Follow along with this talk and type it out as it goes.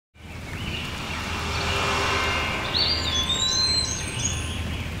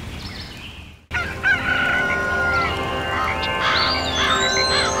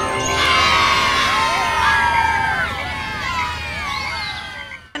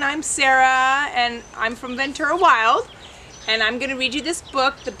And I'm Sarah, and I'm from Ventura Wild, and I'm going to read you this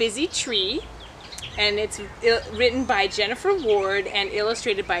book, The Busy Tree, and it's written by Jennifer Ward and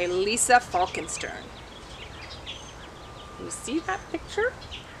illustrated by Lisa Falkenstern. You see that picture?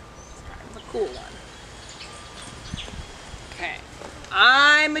 It's kind of a cool one. Okay.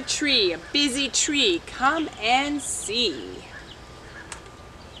 I'm a tree, a busy tree. Come and see.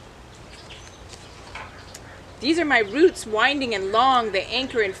 These are my roots, winding and long. They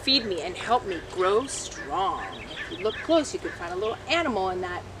anchor and feed me and help me grow strong. If you look close, you can find a little animal in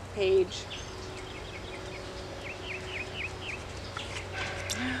that page.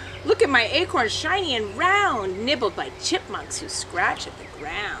 Look at my acorn, shiny and round, nibbled by chipmunks who scratch at the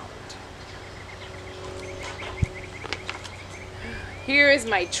ground. Here is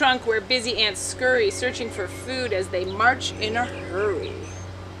my trunk where busy ants scurry, searching for food as they march in a hurry.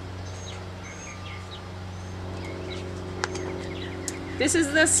 This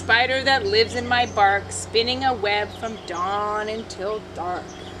is the spider that lives in my bark, spinning a web from dawn until dark.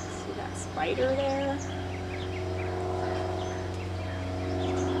 See that spider there?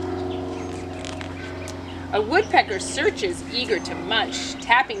 A woodpecker searches, eager to munch,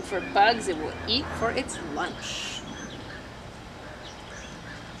 tapping for bugs it will eat for its lunch.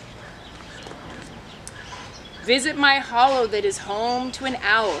 Visit my hollow that is home to an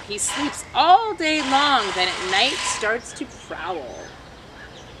owl. He sleeps all day long, then at night starts to prowl.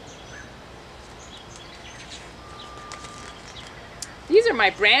 These are my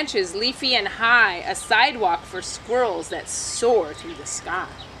branches, leafy and high, a sidewalk for squirrels that soar through the sky.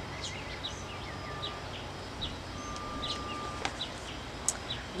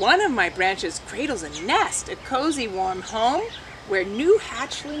 One of my branches cradles a nest, a cozy warm home where new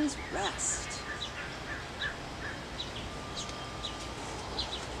hatchlings rest.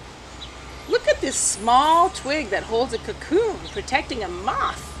 Look at this small twig that holds a cocoon, protecting a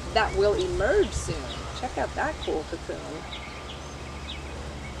moth that will emerge soon. Check out that cool cocoon.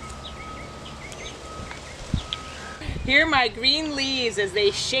 Hear my green leaves as they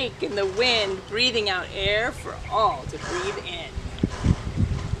shake in the wind, breathing out air for all to breathe in.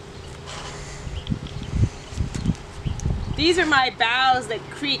 These are my boughs that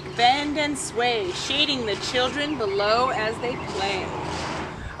creak, bend, and sway, shading the children below as they play.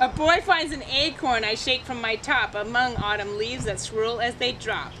 A boy finds an acorn I shake from my top, among autumn leaves that swirl as they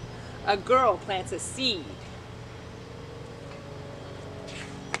drop. A girl plants a seed.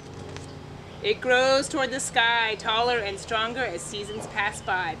 It grows toward the sky, taller and stronger as seasons pass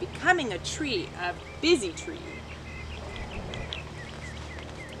by, becoming a tree, a busy tree.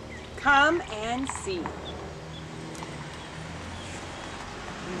 Come and see.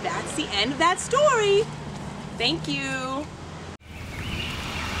 That's the end of that story. Thank you.